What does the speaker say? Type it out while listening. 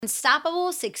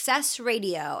Unstoppable Success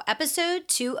Radio, episode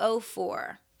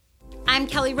 204. I'm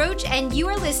Kelly Roach, and you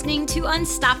are listening to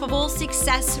Unstoppable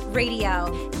Success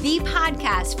Radio, the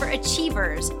podcast for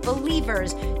achievers,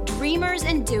 believers, dreamers,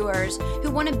 and doers who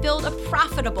want to build a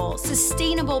profitable,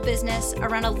 sustainable business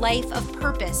around a life of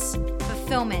purpose,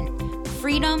 fulfillment,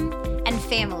 freedom, and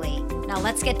family. Now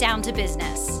let's get down to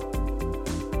business.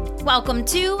 Welcome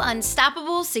to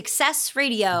Unstoppable Success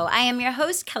Radio. I am your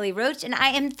host, Kelly Roach, and I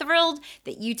am thrilled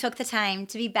that you took the time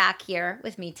to be back here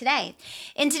with me today.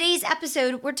 In today's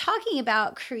episode, we're talking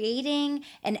about creating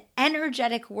an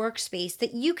energetic workspace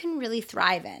that you can really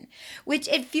thrive in, which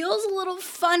it feels a little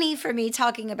funny for me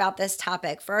talking about this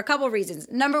topic for a couple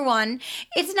reasons. Number one,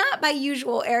 it's not my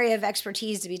usual area of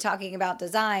expertise to be talking about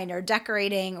design or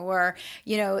decorating or,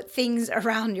 things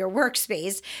around your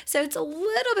workspace. So it's a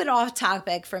little bit off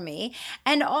topic for me.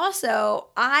 And also,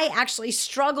 I actually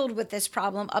struggled with this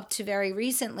problem up to very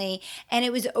recently, and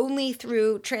it was only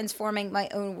through transforming my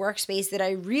own workspace that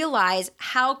I realized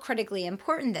how critically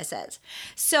important this is.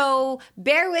 So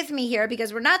bear with me here,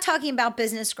 because we're not talking about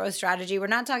business growth strategy. We're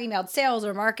not talking about sales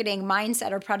or marketing,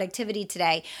 mindset, or productivity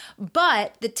today,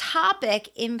 but the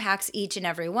topic impacts each and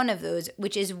every one of those,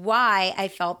 which is why I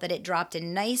felt that it dropped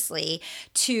in nicely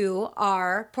to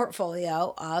our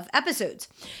portfolio of episodes.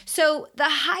 So the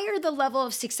higher the level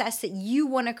of success that you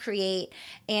want to create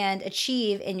and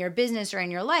achieve in your business or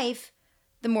in your life,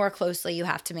 the more closely you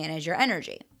have to manage your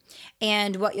energy.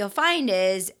 And what you'll find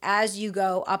is, as you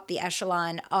go up the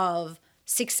echelon of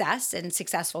success and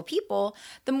successful people,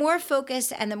 the more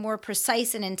focused and the more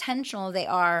precise and intentional they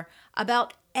are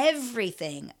about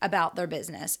everything about their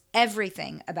business,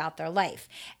 everything about their life.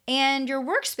 And your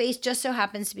workspace just so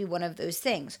happens to be one of those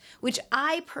things, which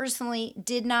I personally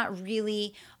did not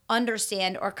really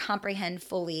understand or comprehend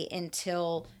fully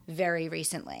until very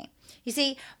recently. You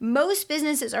see, most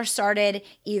businesses are started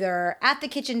either at the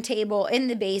kitchen table, in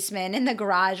the basement, in the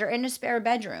garage, or in a spare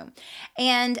bedroom.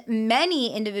 And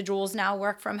many individuals now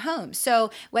work from home.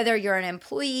 So whether you're an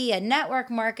employee, a network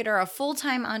marketer, a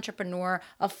full-time entrepreneur,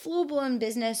 a full-blown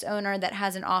business owner that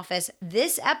has an office,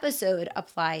 this episode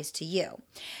applies to you.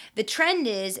 The trend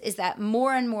is that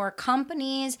more and more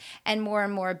companies and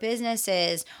more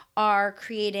businesses are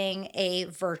creating a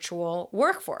virtual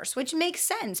workforce, which makes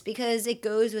sense because it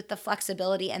goes with the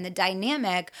flexibility and the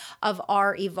dynamic of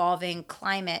our evolving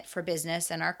climate for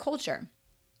business and our culture.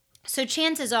 So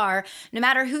chances are, no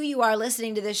matter who you are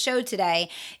listening to this show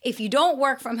today, if you don't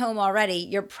work from home already,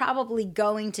 you're probably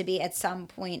going to be at some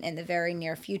point in the very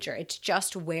near future. It's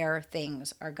just where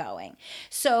things are going.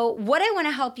 So what I want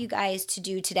to help you guys to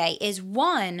do today is,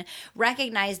 one,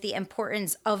 recognize the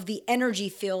importance of the energy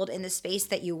field in the space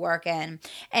that you work in.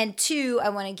 And two, I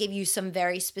want to give you some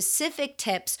very specific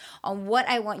tips on what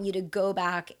I want you to go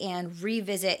back and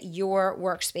revisit your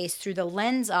workspace through the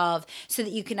lens of, so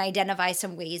that you can identify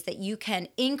some ways that you can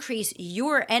increase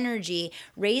your energy,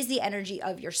 raise the energy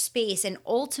of your space, and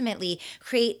ultimately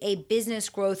create a business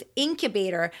growth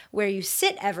incubator where you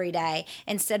sit every day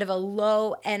instead of a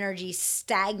low energy,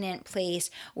 stagnant place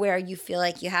where you feel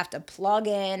like you have to plug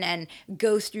in and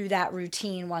go through that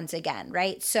routine once again,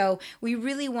 right? So we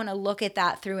really want to look at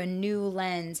that through a new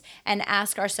lens and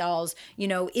ask ourselves,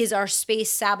 is our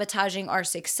space sabotaging our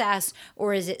success,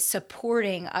 or is it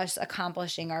supporting us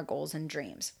accomplishing our goals and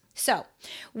dreams? So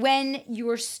when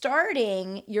you're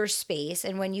starting your space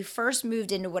and when you first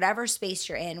moved into whatever space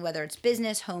you're in, whether it's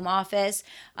business, home office,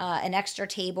 an extra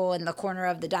table in the corner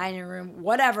of the dining room,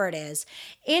 whatever it is,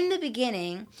 in the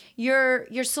beginning, you're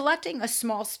selecting a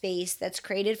small space that's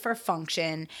created for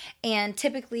function. And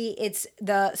typically it's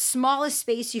the smallest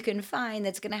space you can find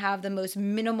that's going to have the most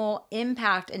minimal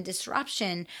impact and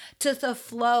disruption to the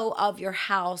flow of your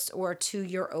house or to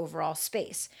your overall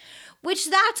space.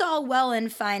 Which that's all well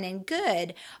and fine and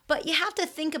good, but you have to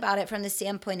think about it from the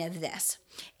standpoint of this.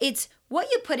 It's what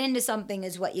you put into something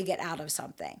is what you get out of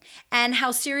something. And how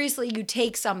seriously you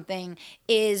take something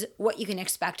is what you can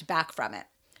expect back from it.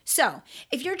 So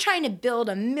if you're trying to build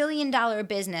 $1 million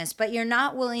business, but you're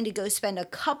not willing to go spend a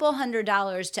couple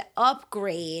 $100s to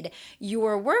upgrade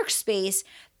your workspace,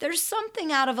 there's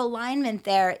something out of alignment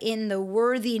there in the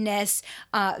worthiness,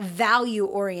 value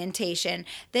orientation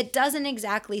that doesn't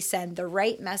exactly send the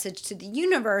right message to the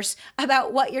universe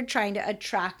about what you're trying to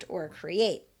attract or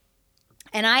create.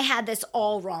 And I had this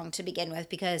all wrong to begin with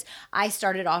because I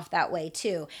started off that way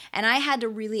too. And I had to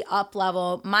really up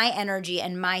level my energy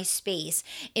and my space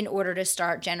in order to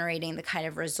start generating the kind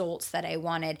of results that I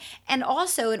wanted. And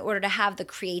also in order to have the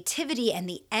creativity and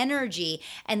the energy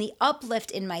and the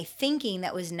uplift in my thinking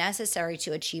that was necessary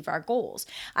to achieve our goals.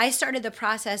 I started the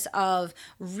process of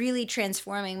really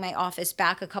transforming my office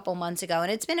back a couple months ago.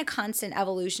 And it's been a constant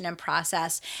evolution and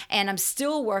process. And I'm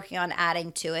still working on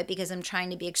adding to it because I'm trying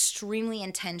to be extremely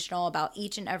intentional about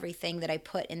each and everything that I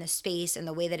put in the space and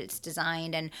the way that it's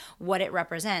designed and what it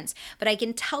represents. But I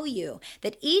can tell you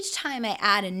that each time I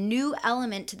add a new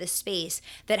element to the space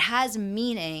that has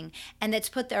meaning and that's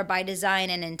put there by design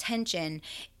and intention,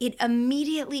 it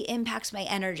immediately impacts my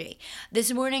energy.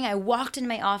 This morning I walked into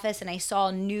my office and I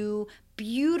saw new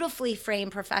beautifully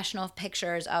framed professional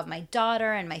pictures of my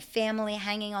daughter and my family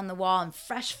hanging on the wall, and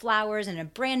fresh flowers and a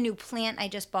brand new plant I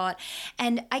just bought.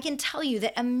 And I can tell you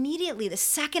that immediately, the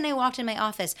second I walked in my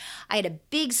office, I had a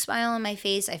big smile on my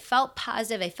face. I felt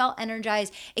positive. I felt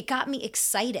energized. It got me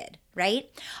excited. Right?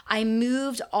 I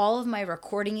moved all of my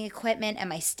recording equipment and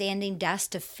my standing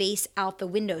desk to face out the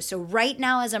window. So right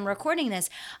now, as I'm recording this,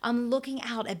 I'm looking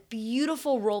out at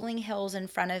beautiful rolling hills in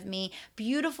front of me,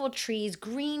 beautiful trees,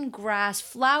 green grass,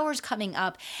 flowers coming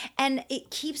up, and it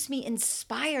keeps me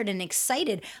inspired and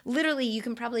excited. Literally, you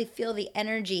can probably feel the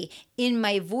energy in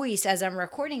my voice as I'm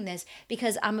recording this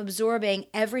because I'm absorbing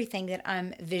everything that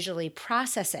I'm visually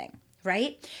processing.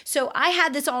 Right? So I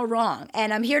had this all wrong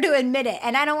and I'm here to admit it.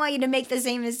 And I don't want you to make the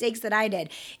same mistakes that I did.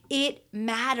 It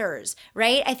matters,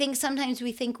 right? I think sometimes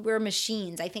we think we're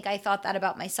machines. I think I thought that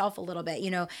about myself a little bit,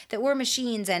 that we're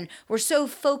machines and we're so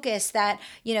focused that,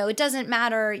 it doesn't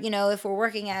matter, if we're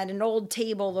working at an old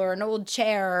table or an old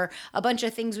chair or a bunch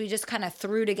of things we just kind of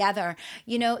threw together.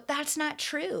 That's not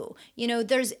true.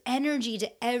 There's energy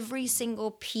to every single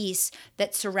piece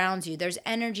that surrounds you. There's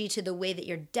energy to the way that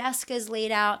your desk is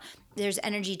laid out. There's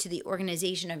energy to the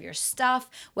organization of your stuff,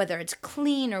 whether it's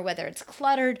clean or whether it's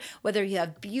cluttered, whether you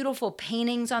have beautiful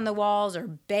paintings on the walls or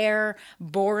bare,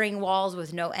 boring walls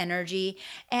with no energy.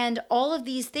 And all of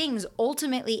these things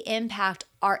ultimately impact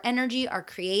our energy, our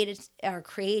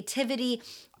creativity,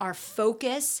 our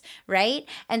focus, right?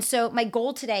 And so my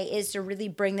goal today is to really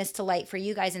bring this to light for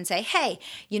you guys and say, hey,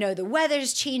 the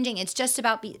weather's changing. It's just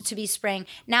about to be spring.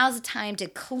 Now's the time to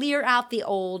clear out the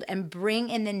old and bring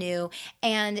in the new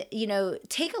and,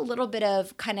 take a little bit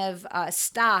of kind of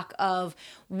stock of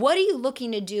what are you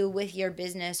looking to do with your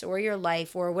business or your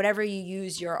life or whatever you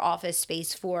use your office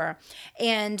space for.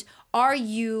 And are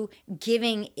you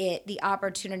giving it the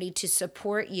opportunity to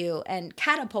support you and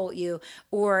catapult you,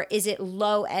 or is it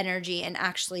low energy and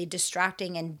actually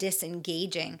distracting and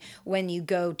disengaging when you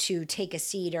go to take a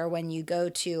seat or when you go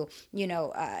to,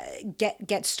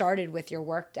 get started with your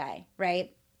workday,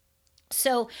 right?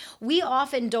 So we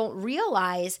often don't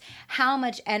realize how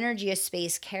much energy a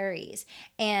space carries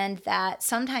and that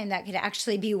sometimes that could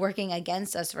actually be working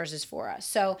against us versus for us.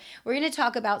 So we're going to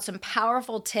talk about some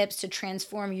powerful tips to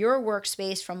transform your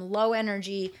workspace from low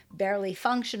energy, barely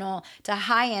functional, to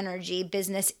high energy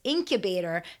business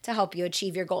incubator to help you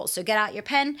achieve your goals. So get out your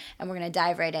pen and we're going to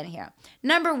dive right in here.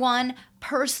 Number one,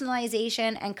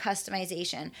 personalization and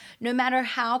customization. No matter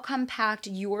how compact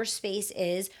your space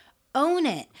is, own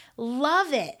it,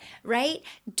 love it, right?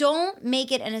 Don't make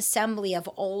it an assembly of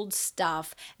old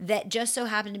stuff that just so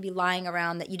happened to be lying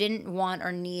around that you didn't want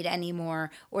or need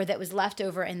anymore or that was left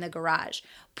over in the garage.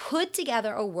 Put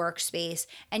together a workspace,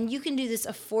 and you can do this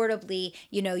affordably.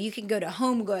 You can go to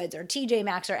Home Goods or TJ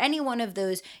Maxx or any one of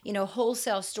those,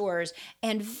 wholesale stores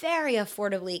and very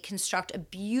affordably construct a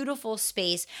beautiful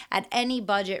space at any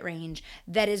budget range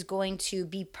that is going to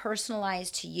be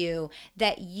personalized to you,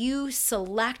 that you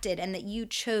selected and that you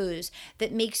chose,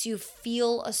 that makes you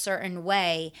feel a certain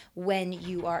way when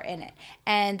you are in it.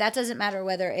 And that doesn't matter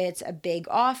whether it's a big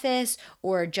office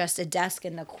or just a desk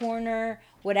in the corner,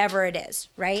 whatever it is,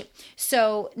 right?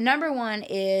 So number one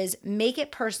is make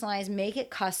it personalized, make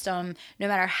it custom, no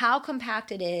matter how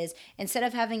compact it is. Instead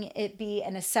of having it be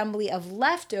an assembly of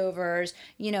leftovers,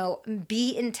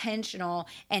 be intentional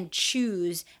and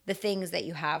choose the things that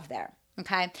you have there.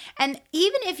 Okay. And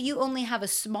even if you only have a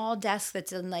small desk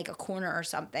that's in like a corner or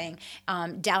something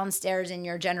downstairs in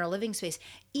your general living space,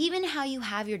 even how you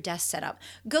have your desk set up,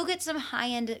 go get some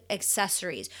high-end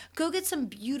accessories. Go get some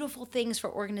beautiful things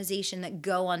for organization that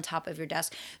go on top of your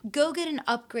desk. Go get an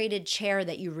upgraded chair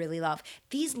that you really love.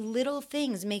 These little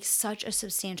things make such a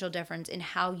substantial difference in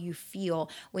how you feel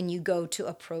when you go to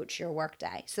approach your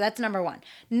workday. So that's number one.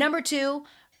 Number two,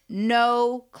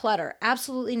 no clutter,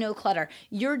 absolutely no clutter.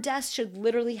 Your desk should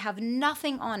literally have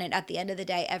nothing on it at the end of the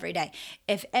day, every day.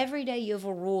 If every day you have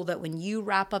a rule that when you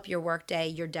wrap up your work day,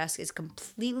 your desk is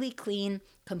completely clean,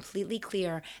 completely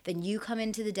clear, then you come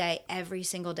into the day every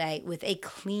single day with a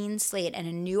clean slate and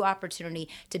a new opportunity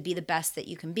to be the best that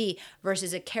you can be,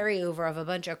 versus a carryover of a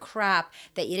bunch of crap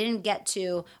that you didn't get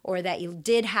to or that you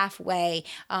did halfway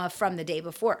from the day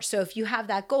before. So if you have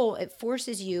that goal, it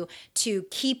forces you to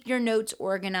keep your notes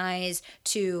organized,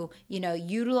 to,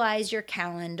 utilize your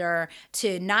calendar,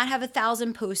 to not have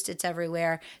 1,000 Post-its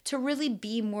everywhere, to really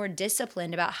be more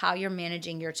disciplined about how you're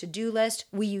managing your to-do list.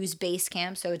 We use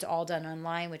Basecamp, so it's all done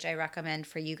online, which I recommend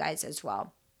for you guys as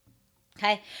well.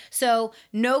 Okay, so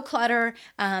no clutter,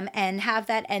 and have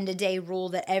that end of day rule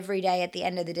that every day at the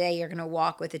end of the day, you're going to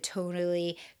walk with a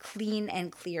totally clean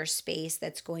and clear space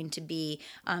that's going to be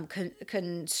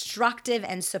constructive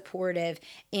and supportive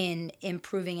in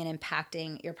improving and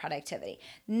impacting your productivity.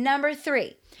 Number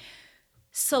 3,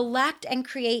 select and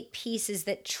create pieces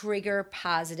that trigger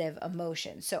positive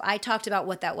emotions. So I talked about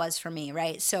what that was for me,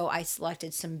 right? So I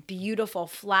selected some beautiful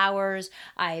flowers.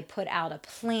 I put out a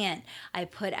plant. I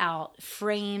put out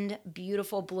framed,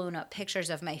 beautiful, blown up pictures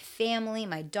of my family,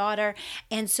 my daughter.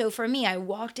 And so for me, I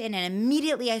walked in and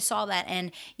immediately I saw that,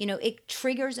 and it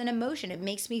triggers an emotion. It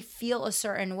makes me feel a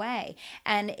certain way.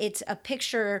 And it's a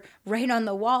picture right on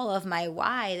the wall of my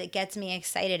why that gets me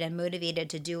excited and motivated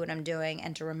to do what I'm doing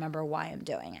and to remember why I'm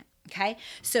doing it. Okay,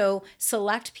 so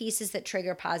select pieces that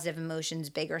trigger positive emotions,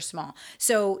 big or small.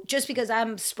 So just because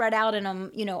I'm spread out and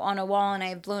I'm, on a wall and I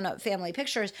have blown up family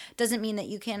pictures doesn't mean that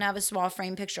you can't have a small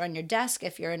frame picture on your desk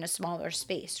if you're in a smaller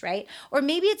space, right? Or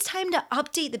maybe it's time to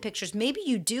update the pictures. Maybe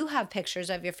you do have pictures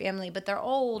of your family, but they're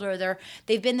old, or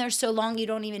they've been there so long you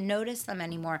don't even notice them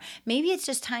anymore. Maybe it's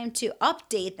just time to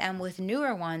update them with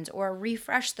newer ones, or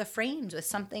refresh the frames with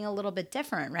something a little bit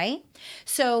different, right?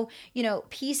 So,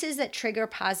 pieces that trigger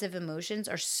positive emotions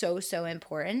are so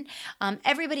important.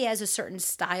 Everybody has a certain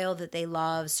style that they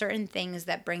love, certain things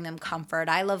that bring them comfort.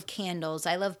 I love candles.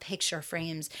 I love picture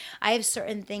frames. I have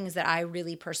certain things that I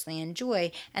really personally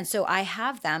enjoy, and so I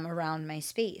have them around my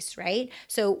space, right?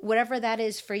 So whatever that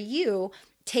is for you,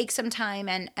 take some time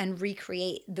and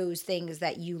recreate those things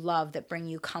that you love, that bring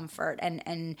you comfort,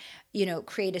 and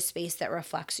create a space that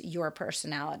reflects your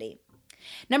personality.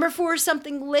 Number 4,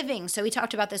 something living. So we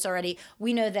talked about this already.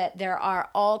 We know that there are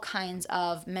all kinds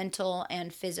of mental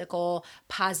and physical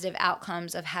positive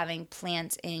outcomes of having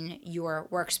plants in your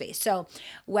workspace. So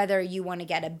whether you want to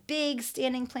get a big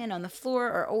standing plant on the floor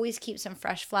or always keep some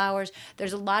fresh flowers,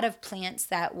 there's a lot of plants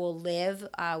that will live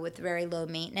with very low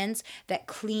maintenance, that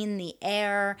clean the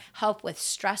air, help with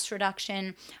stress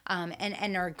reduction,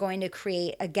 and are going to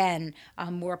create, again,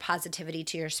 more positivity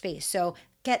to your space. So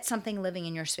get something living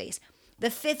in your space. The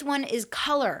 5th one is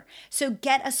color. So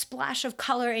get a splash of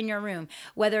color in your room,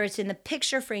 whether it's in the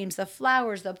picture frames, the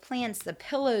flowers, the plants, the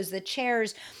pillows, the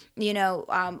chairs,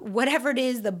 whatever it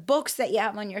is, the books that you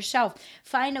have on your shelf.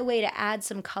 Find a way to add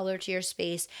some color to your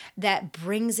space that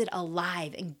brings it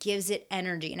alive and gives it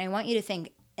energy. And I want you to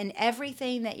think, in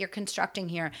everything that you're constructing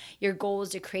here, your goal is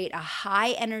to create a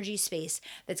high energy space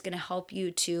that's going to help you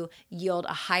to yield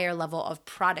a higher level of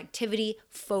productivity,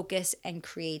 focus, and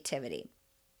creativity.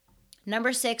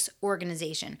 Number 6,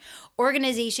 organization.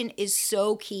 Organization is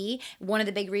so key. One of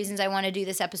the big reasons I want to do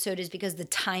this episode is because the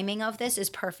timing of this is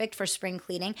perfect for spring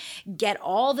cleaning. Get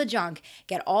all the junk,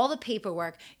 get all the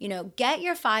paperwork, get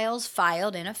your files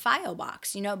filed in a file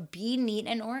box, be neat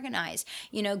and organized,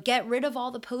 get rid of all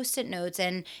the Post-it notes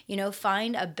and,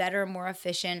 find a better, more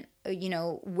efficient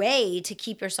way to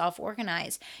keep yourself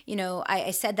organized.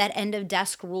 I said that end of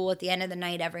desk rule at the end of the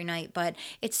night every night, but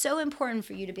it's so important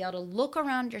for you to be able to look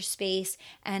around your space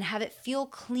and have it feel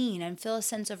clean and feel a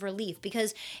sense of relief,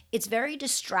 because it's very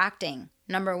distracting.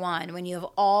 Number 1, when you have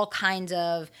all kinds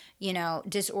of,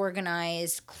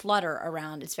 disorganized clutter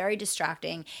around, it's very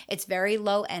distracting. It's very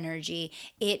low energy.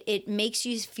 It makes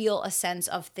you feel a sense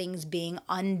of things being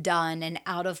undone and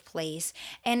out of place.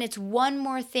 And it's one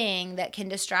more thing that can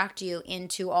distract you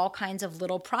into all kinds of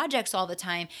little projects all the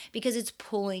time, because it's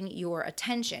pulling your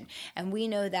attention. And we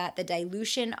know that the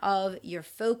dilution of your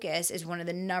focus is one of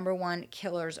the number 1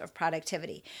 killers of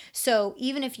productivity. So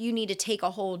even if you need to take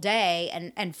a whole day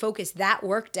and focus that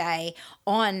work day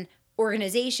on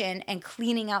organization and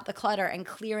cleaning out the clutter and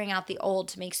clearing out the old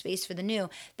to make space for the new,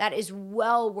 that is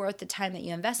well worth the time that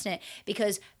you invest in it,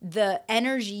 because the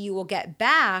energy you will get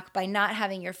back by not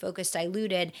having your focus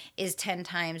diluted is 10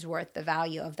 times worth the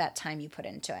value of that time you put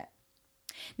into it.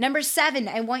 Number 7,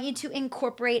 I want you to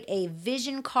incorporate a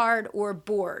vision card or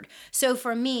board. So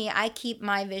for me, I keep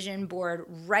my vision board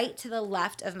right to the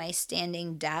left of my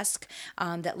standing desk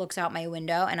that looks out my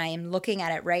window, and I am looking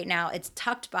at it right now. It's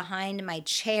tucked behind my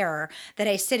chair that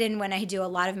I sit in when I do a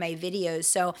lot of my videos.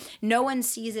 So no one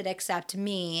sees it except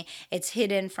me. It's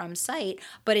hidden from sight,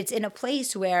 but it's in a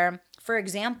place where, for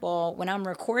example, when I'm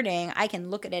recording, I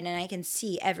can look at it and I can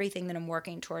see everything that I'm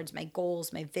working towards, my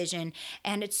goals, my vision.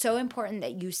 And it's so important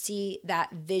that you see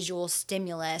that visual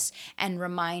stimulus and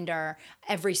reminder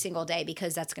every single day,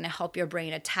 because that's going to help your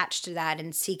brain attach to that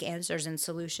and seek answers and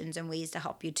solutions and ways to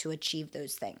help you to achieve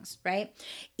those things, right?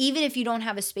 Even if you don't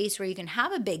have a space where you can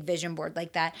have a big vision board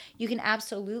like that, you can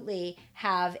absolutely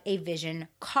have a vision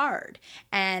card.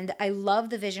 And I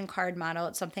love the vision card model.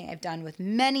 It's something I've done with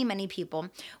many, many people,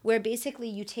 where basically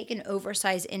you take an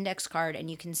oversized index card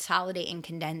and you consolidate and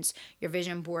condense your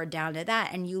vision board down to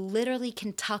that. And you literally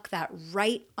can tuck that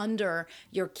right under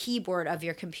your keyboard of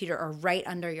your computer or right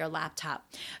under your laptop.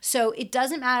 So it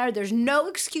doesn't matter. There's no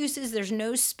excuses. There's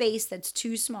no space that's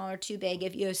too small or too big.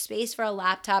 If you have space for a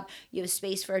laptop, you have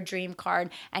space for a dream card,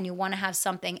 and you want to have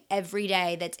something every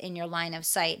day that's in your line of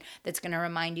sight that's going to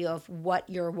remind you of what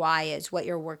your why is, what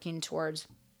you're working towards,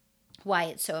 why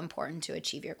it's so important to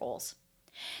achieve your goals.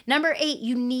 Number 8,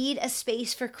 you need a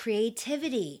space for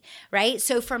creativity, right?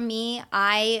 So for me,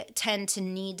 I tend to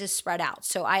need to spread out.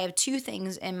 So I have 2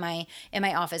 things in my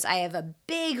office. I have a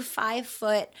big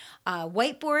 5-foot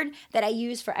whiteboard that I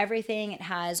use for everything. It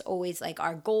has always like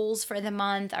our goals for the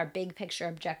month, our big picture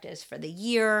objectives for the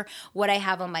year, what I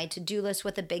have on my to-do list,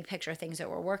 what the big picture things that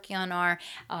we're working on are,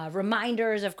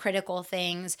 reminders of critical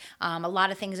things, a lot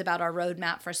of things about our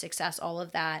roadmap for success, all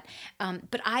of that.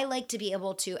 But I like to be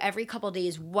able to, every couple of days,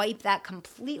 wipe that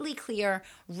completely clear,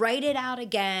 write it out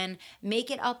again,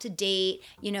 make it up to date,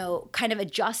 kind of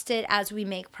adjust it as we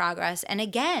make progress. And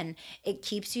again, it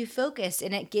keeps you focused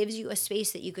and it gives you a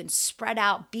space that you can spread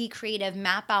out, be creative,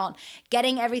 map out.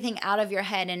 Getting everything out of your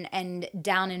head and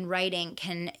down in writing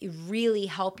can really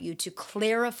help you to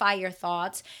clarify your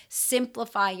thoughts,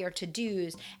 simplify your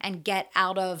to-dos, and get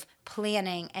out of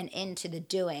planning and into the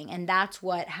doing. And that's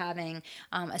what having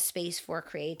a space for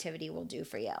creativity will do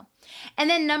for you. And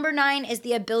then number 9 is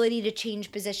the ability to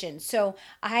change positions. So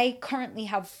I currently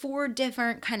have 4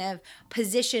 different kind of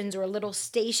positions or little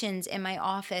stations in my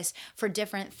office for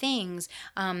different things.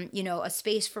 A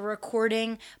space for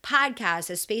recording podcasts,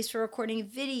 a space for recording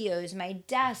videos, my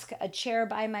desk, a chair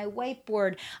by my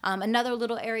whiteboard, another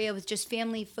little area with just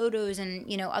family photos and,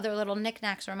 other little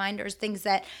knickknacks, reminders, things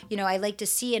that, I like to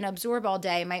see and absorb all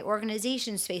day, my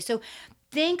organization space. So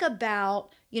think about,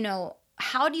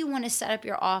 how do you want to set up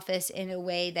your office in a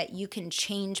way that you can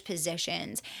change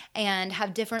positions and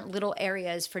have different little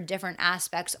areas for different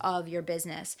aspects of your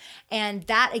business? And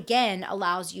that, again,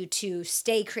 allows you to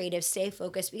stay creative, stay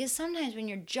focused, because sometimes when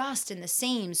you're just in the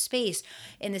same space,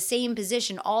 in the same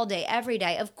position all day, every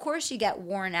day, of course you get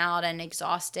worn out and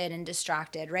exhausted and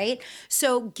distracted, right?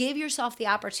 So give yourself the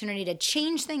opportunity to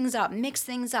change things up, mix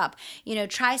things up,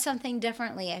 try something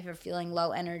differently if you're feeling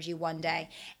low energy one day.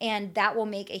 And that will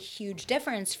make a huge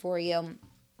difference for you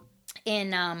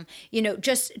in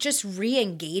just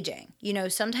re-engaging.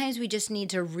 Sometimes we just need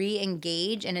to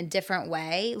re-engage in a different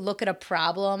way, look at a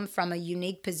problem from a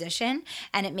unique position,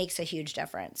 and it makes a huge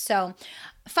difference. So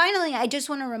finally, I just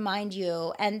want to remind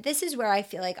you, and this is where I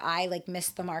feel like I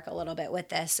missed the mark a little bit with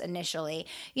this initially.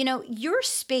 Your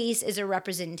space is a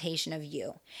representation of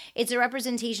you. It's a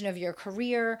representation of your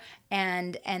career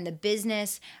and the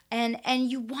business, and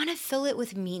you want to fill it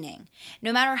with meaning,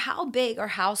 no matter how big or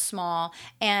how small,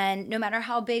 and no matter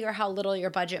how big or how little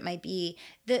your budget might be.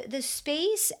 The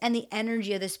space and the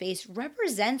energy of the space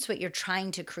represents what you're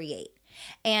trying to create.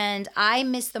 And I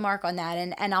missed the mark on that,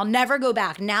 and I'll never go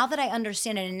back. Now that I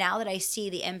understand it and now that I see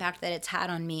the impact that it's had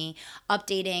on me,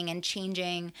 updating and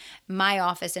changing my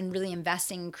office and really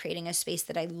investing in creating a space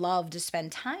that I love to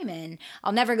spend time in,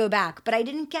 I'll never go back. But I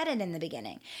didn't get it in the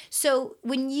beginning. So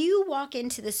when you walk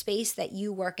into the space that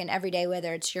you work in every day,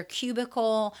 whether it's your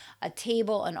cubicle, a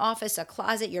table, an office, a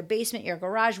closet, your basement, your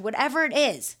garage, whatever it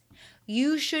is,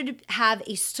 you should have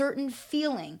a certain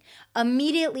feeling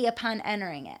immediately upon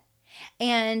entering it.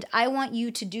 And I want you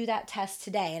to do that test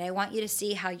today, and I want you to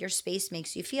see how your space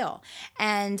makes you feel.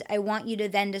 And I want you to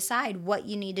then decide what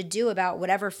you need to do about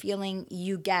whatever feeling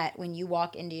you get when you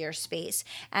walk into your space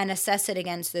and assess it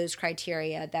against those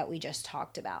criteria that we just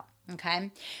talked about.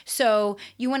 Okay. So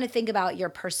you want to think about your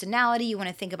personality. You want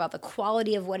to think about the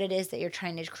quality of what it is that you're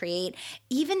trying to create,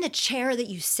 even the chair that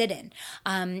you sit in.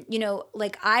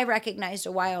 Like I recognized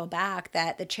a while back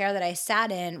that the chair that I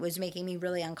sat in was making me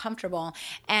really uncomfortable,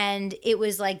 and it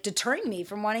was like deterring me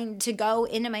from wanting to go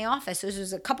into my office. This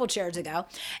was a couple chairs ago.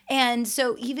 And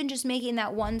so even just making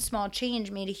that one small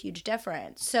change made a huge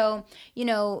difference. So,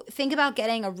 think about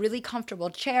getting a really comfortable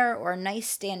chair or a nice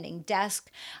standing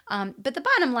desk. But the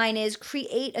bottom line is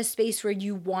create a space where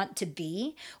you want to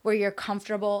be, where you're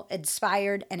comfortable,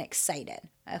 inspired, and excited.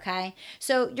 Okay.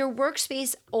 So your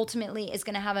workspace ultimately is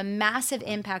going to have a massive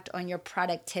impact on your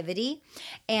productivity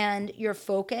and your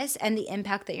focus and the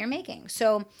impact that you're making.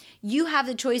 So you have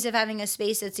the choice of having a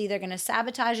space that's either going to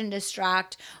sabotage and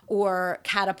distract or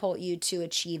catapult you to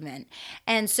achievement.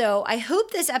 And so I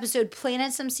hope this episode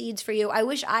planted some seeds for you. I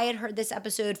wish I had heard this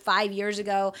episode 5 years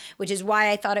ago, which is why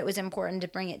I thought it was important to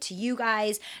bring it to you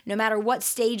guys. No matter what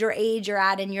stage or age you're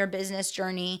at in your business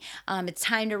journey, it's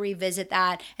time to revisit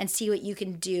that and see what you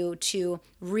can do to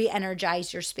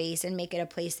re-energize your space and make it a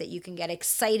place that you can get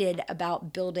excited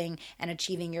about building and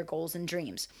achieving your goals and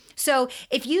dreams. So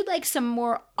if you'd like some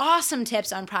more awesome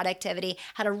tips on productivity,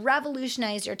 how to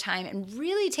revolutionize your time and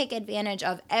really take advantage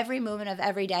of every moment of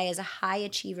every day as a high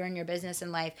achiever in your business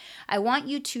and life, I want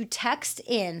you to text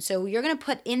in. So you're going to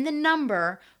put in the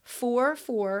number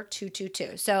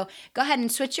 44222. So go ahead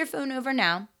and switch your phone over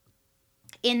now.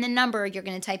 In the number, you're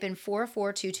going to type in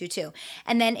 44222.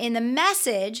 And then in the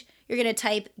message, you're going to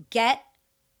type get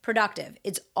productive.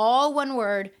 It's all one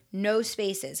word, no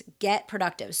spaces, get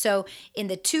productive. So in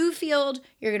the to field,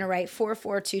 you're going to write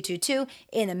 44222.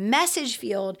 In the message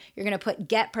field, you're going to put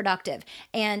get productive.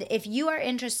 And if you are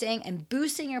interested in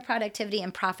boosting your productivity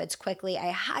and profits quickly,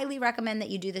 I highly recommend that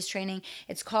you do this training.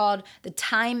 It's called the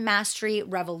Time Mastery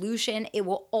Revolution. It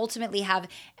will ultimately have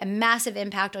a massive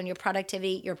impact on your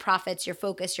productivity, your profits, your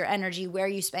focus, your energy, where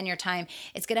you spend your time.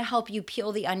 It's going to help you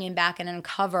peel the onion back and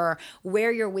uncover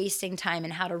where you're wasting time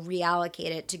and how to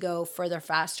reallocate it to go further,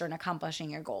 faster, and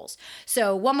accomplishing your goals.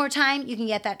 So one more time, you can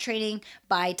get that training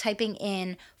by typing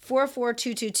in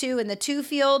 44222 in the to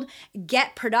field,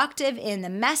 get productive in the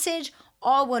message,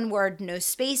 all one word, no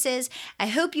spaces. I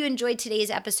hope you enjoyed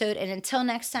today's episode. And until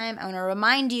next time, I want to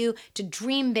remind you to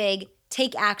dream big,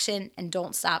 take action, and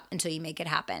don't stop until you make it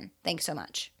happen. Thanks so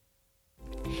much.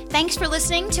 Thanks for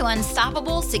listening to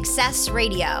Unstoppable Success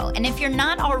Radio. And if you're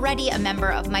not already a member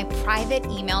of my private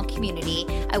email community,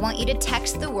 I want you to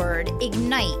text the word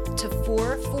IGNITE to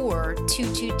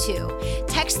 44222.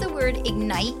 Text the word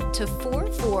IGNITE to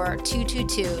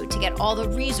 44222 to get all the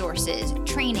resources,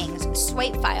 trainings,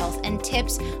 swipe files, and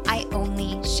tips I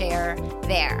only share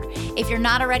there. If you're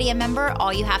not already a member,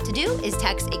 all you have to do is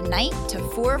text IGNITE to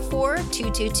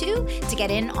 44222 to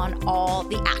get in on all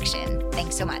the action.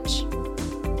 Thanks so much.